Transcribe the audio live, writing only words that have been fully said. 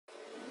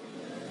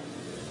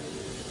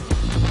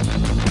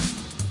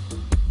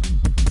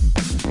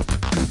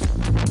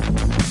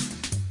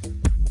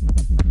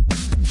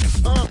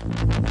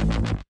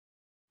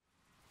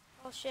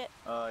shit.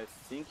 I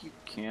think you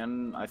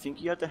can. I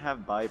think you have to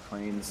have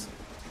biplanes.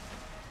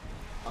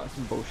 Oh, that's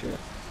some bullshit.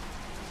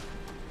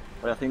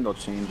 But I think they'll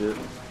change it.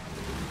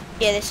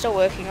 Yeah, they're still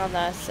working on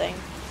that thing.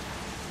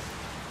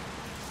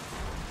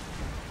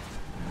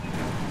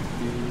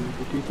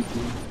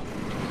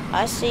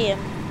 I see him.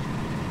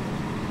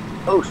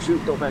 Oh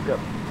shoot, don't back up.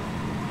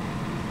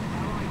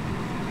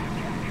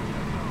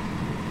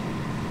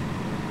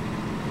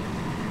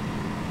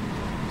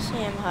 See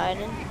him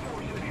hiding.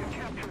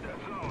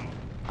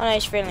 Oh no,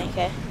 he's friendly,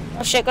 okay.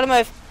 Oh shit, gotta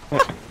move.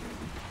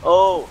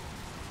 Oh!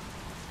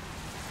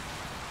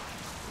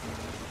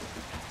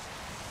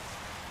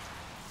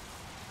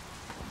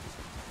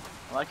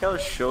 I like how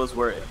it shows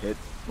where it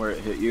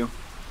hit you.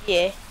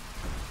 Yeah.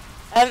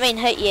 I haven't been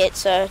hit yet,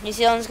 so New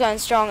Zealand's going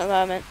strong at the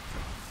moment.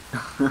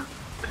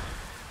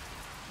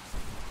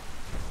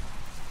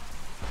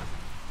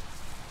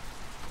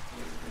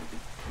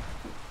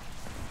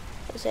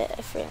 Is that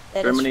a friend?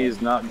 Germany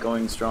is not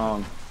going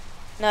strong.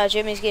 No,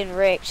 Germany's getting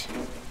wrecked.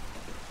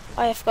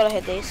 Oh, I forgot I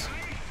had these.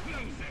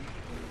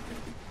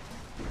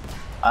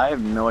 I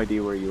have no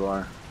idea where you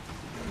are.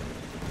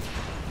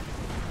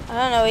 I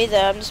don't know either,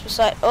 I'm just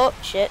beside. Oh,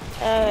 shit.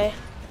 Okay.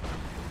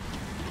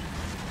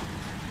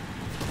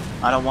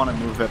 I don't want to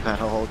move up at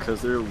all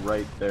because they're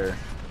right there.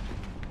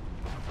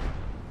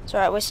 It's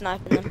alright, we're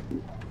sniping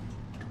them.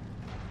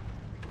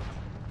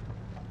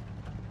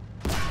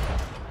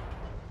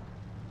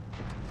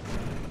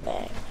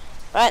 Bang.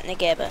 Right in the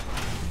gabber.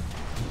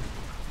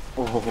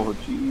 Oh,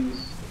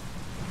 jeez.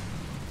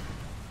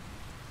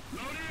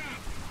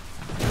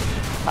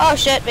 Oh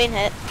shit, been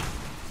hit.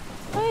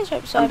 Oh, he's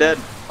right beside I'm dead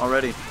me.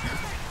 already.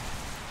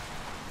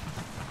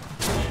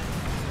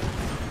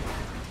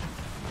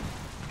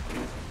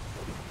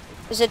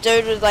 There's a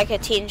dude with like a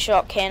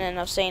 10-shot cannon.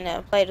 I've seen it.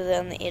 I played with it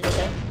on the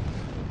editor.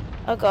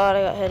 Oh god,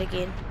 I got hit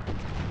again.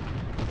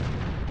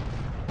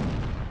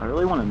 I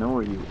really want to know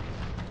where you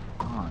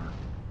are.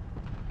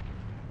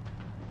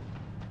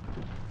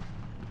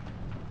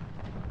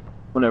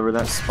 Whatever,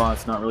 that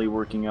spot's not really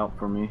working out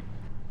for me.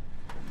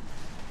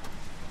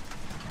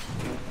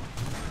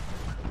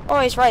 Oh,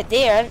 he's right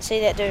there. I didn't see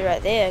that dude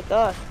right there.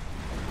 God.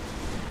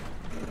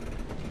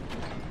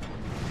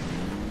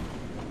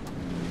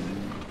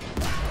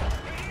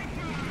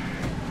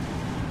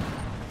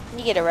 Can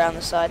you get around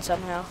the side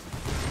somehow?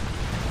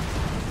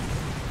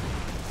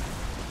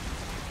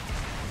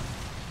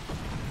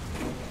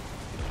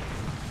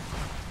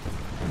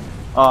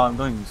 Oh, I'm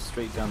going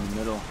straight down the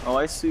middle. Oh,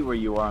 I see where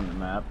you are on the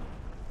map.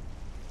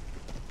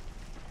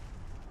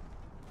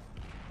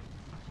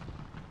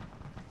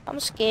 I'm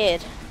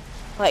scared.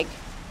 Like,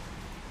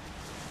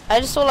 I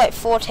just saw like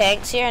 4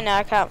 tanks here and now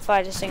I can't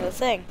find a single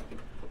thing.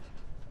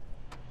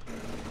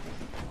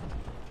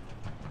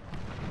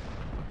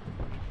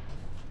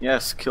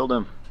 Yes, killed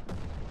him.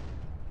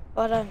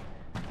 Well done.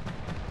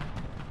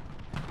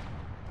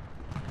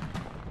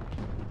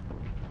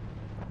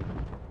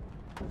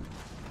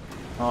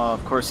 Oh,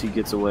 of course he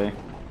gets away.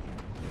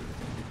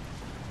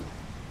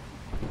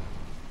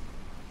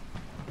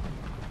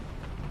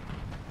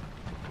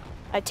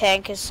 My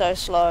tank is so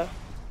slow.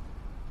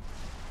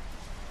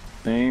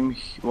 Same.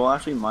 Well,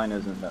 actually, mine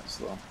isn't that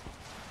slow.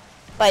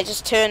 Like,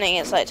 just turning,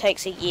 it's like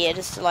takes a year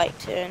just to like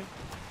turn.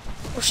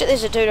 Oh shit,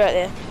 there's a dude right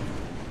there.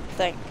 I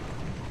think.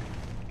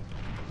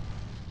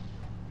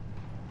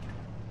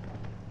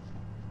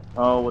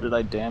 Oh, what did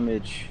I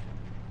damage?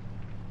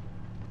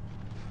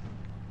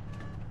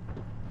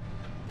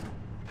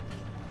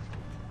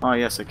 Oh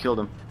yes, I killed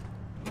him.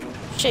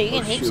 Shit, you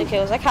get heaps of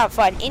kills. I can't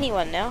find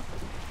anyone now.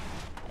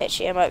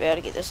 Actually, I might be able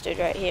to get this dude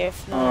right here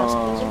if no one else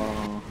kills him.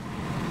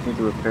 Oh, need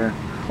to repair.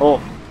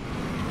 Oh,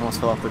 almost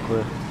fell off the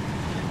cliff.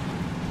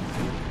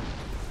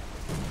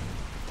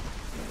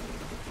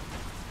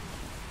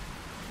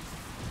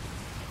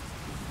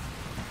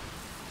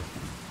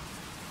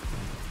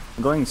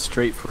 I'm going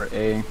straight for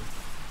A.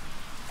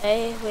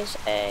 A, where's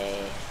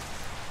A?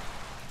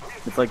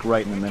 It's like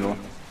right in the middle.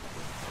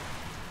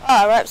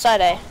 Oh, right beside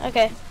A.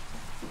 Okay.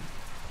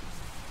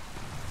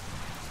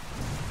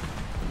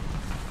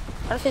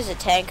 What if there's a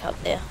tank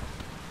up there?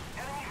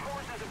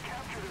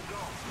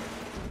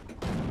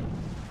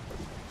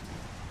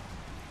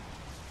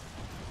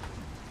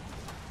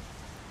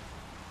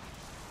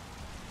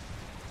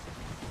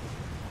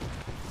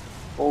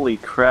 Holy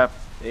crap,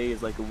 A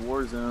is like a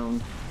war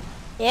zone.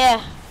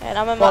 Yeah, and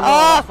I'm in my. Thunder,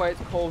 Oh! that's why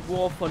it's called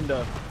War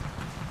Thunder.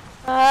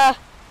 Ah!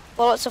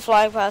 Bullets are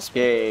flying past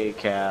me. Yay,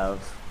 Cav.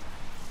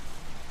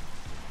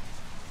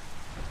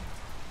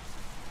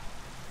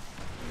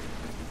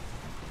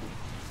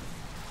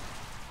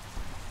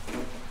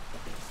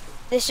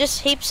 There's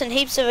just heaps and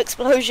heaps of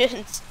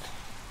explosions.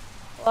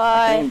 I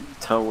Why?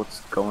 can't tell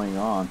what's going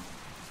on.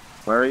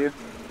 Where are you?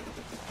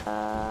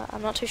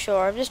 I'm not too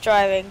sure. I'm just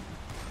driving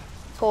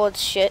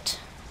towards shit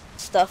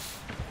stuff.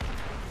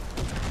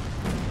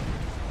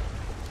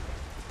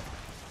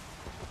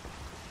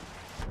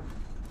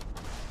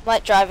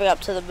 Like driving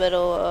up to the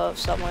middle of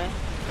somewhere.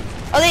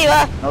 Oh, there you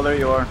are! Oh, there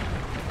you are.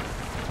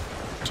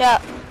 Watch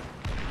out.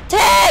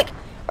 Tank!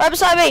 Right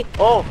beside me!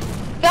 Oh!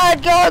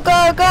 God, go,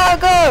 go, go,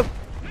 go!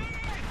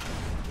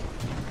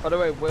 By the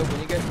way, Will,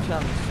 when you get a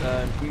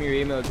chance, give me your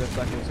email address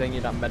so I can send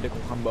you that medical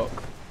handbook.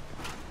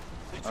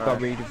 Just gotta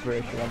read it through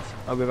if you want.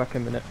 I'll be back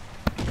in a minute.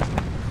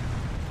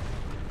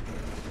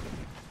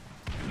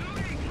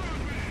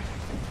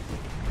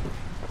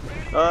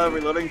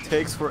 Reloading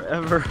takes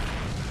forever.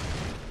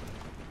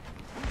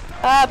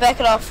 Ah, back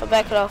it off,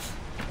 back it off.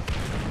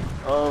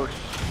 Oh,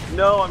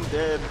 no, I'm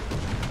dead.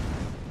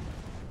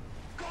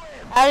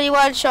 How did he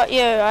one-shot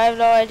you? I have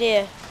no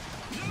idea.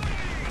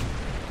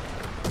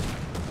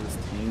 This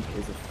tank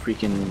is a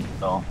freaking,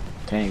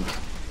 tank.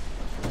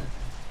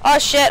 Oh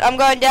shit, I'm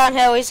going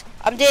downhill.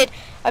 I'm dead.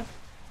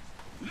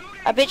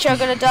 I bet you I'm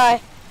gonna die.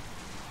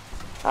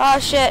 Oh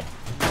shit.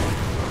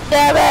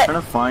 Damn it! I'm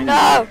trying to find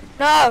No, you.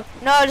 no,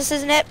 no, this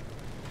isn't it.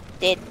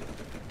 Dead.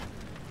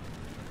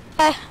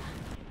 I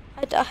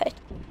died.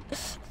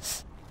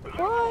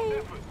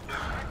 Why?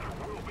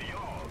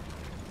 How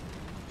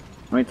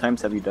many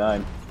times have you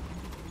died?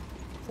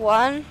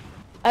 One.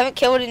 I haven't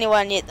killed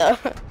anyone yet though.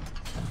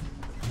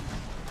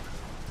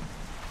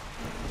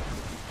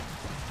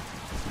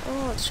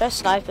 Oh, let's try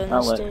sniping this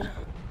Outlet. dude.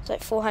 It's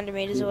like 400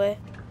 meters away.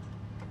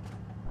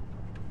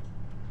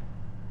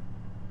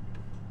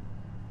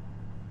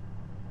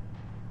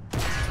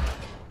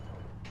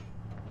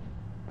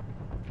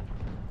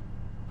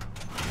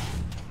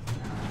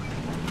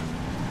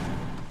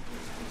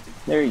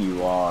 There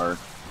you are.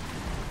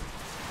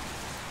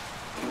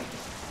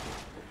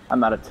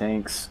 I'm out of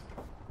tanks.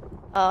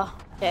 Oh,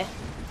 okay.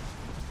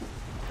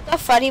 Look how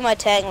funny my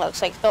tank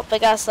looks like. It's got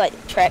big ass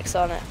like tracks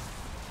on it.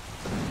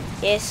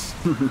 Yes.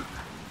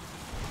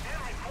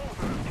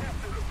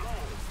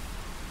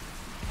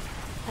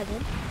 I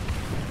did.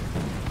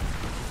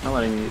 Not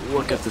letting me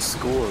look at the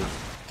score.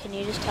 Can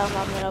you just tell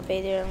Mum that I'll be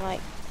there in like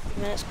a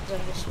few minutes because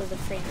I'm just with a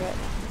friend right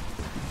now.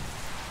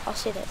 I'll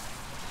set it.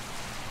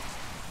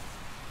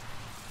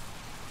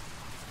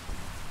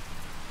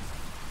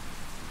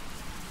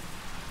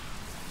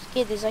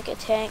 Scared there's like a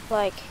tank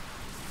like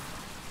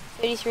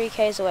 33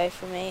 k's away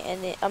from me,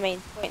 and then, I mean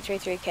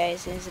 0.33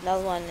 k's, and there's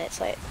another one that's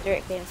like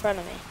directly in front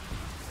of me.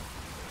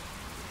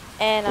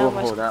 And I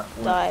almost that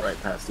went died.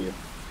 right past you.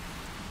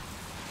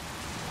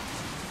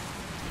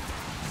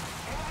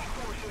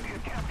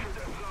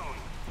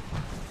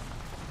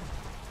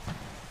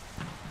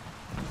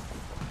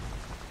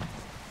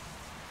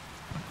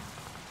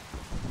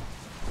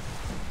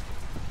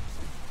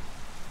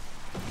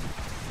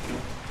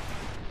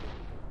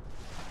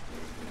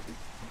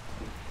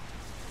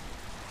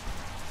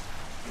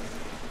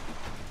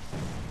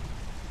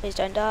 Please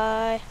don't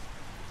die.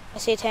 I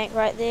see a tank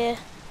right there.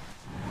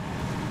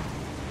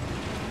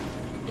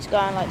 He's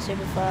going like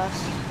super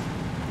fast.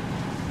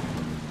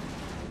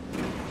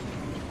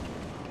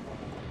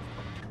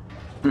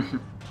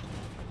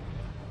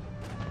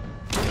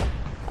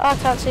 Oh, I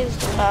can't see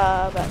this.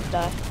 I'm about to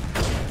die.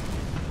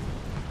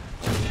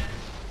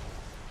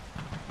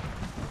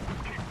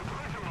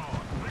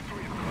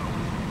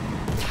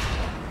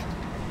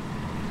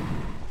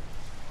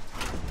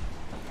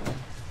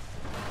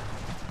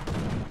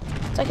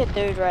 It's like a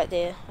dude right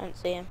there. I don't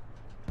see him.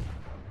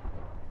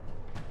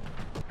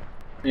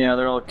 Yeah,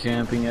 they're all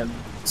camping at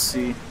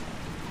sea.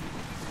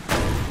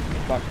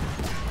 Fuck.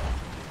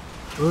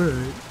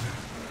 Alright.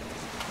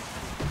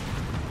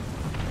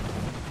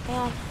 Hang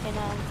on,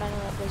 I'm kind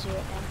of like busy right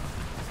now.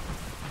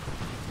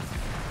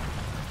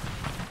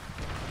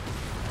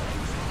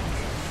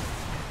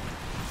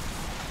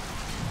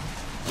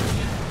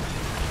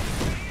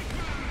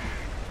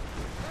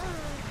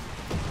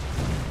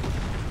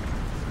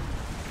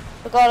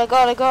 I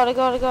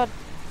got.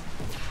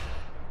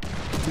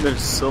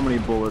 There's so many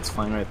bullets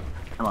flying right.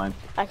 Come on.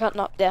 I got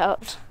knocked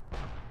out.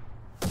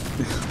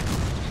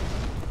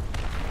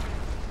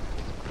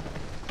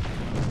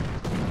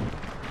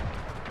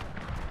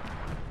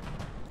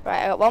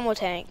 Right, I got one more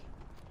tank.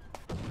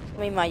 I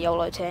mean my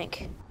YOLO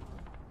tank.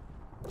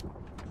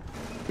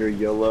 You're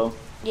YOLO.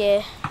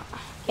 Yeah.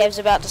 Kev's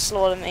about to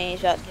slaughter me.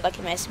 He's about to get like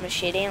a massive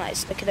machete and like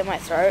stick it in my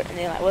throat and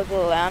then like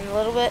wiggle around a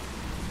little bit.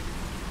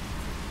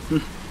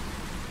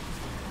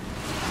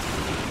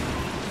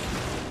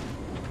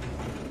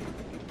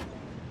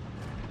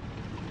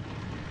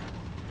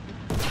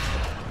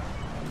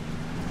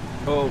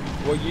 Oh,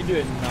 what are you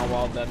doing now,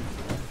 Wild, then?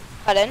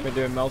 Pardon? We're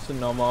doing Melson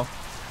no more.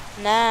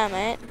 Nah,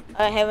 mate.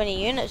 I don't have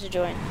any units to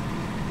join.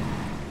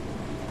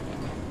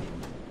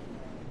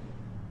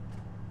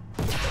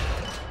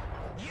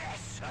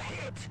 Yes, a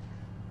hit.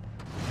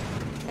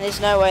 And there's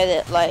no way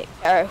that like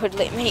Arrow would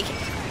let me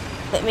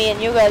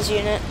in your guys'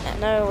 unit.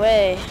 No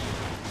way.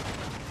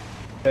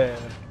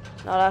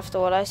 Not after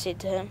what I said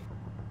to him.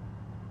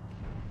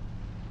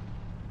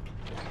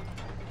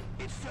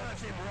 It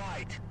serves him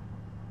right.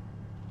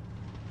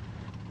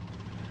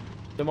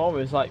 The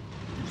moment is like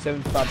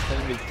 75%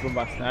 of it's run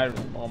by sniper at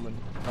the moment.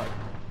 Like,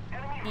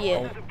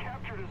 Yeah.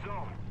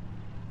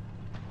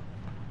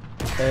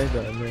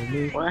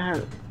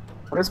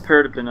 What has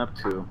Parrot been up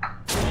to?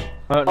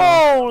 I don't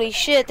know. Holy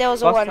shit, that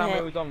was a Last one time it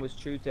hit. was on was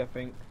Tuesday, I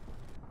think.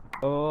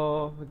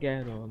 Oh,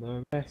 forget all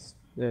the rest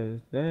of the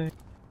day.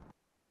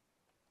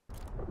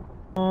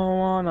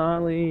 on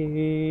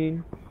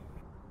Eileen.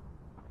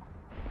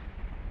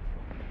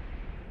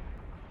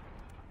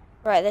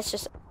 Right,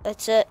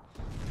 that's it.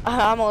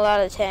 I'm all out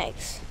of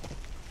tanks.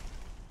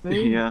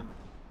 Yeah.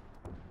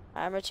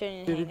 I'm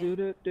returning to hangar.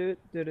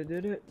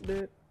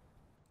 Do-do-do-do-do-do-do-do.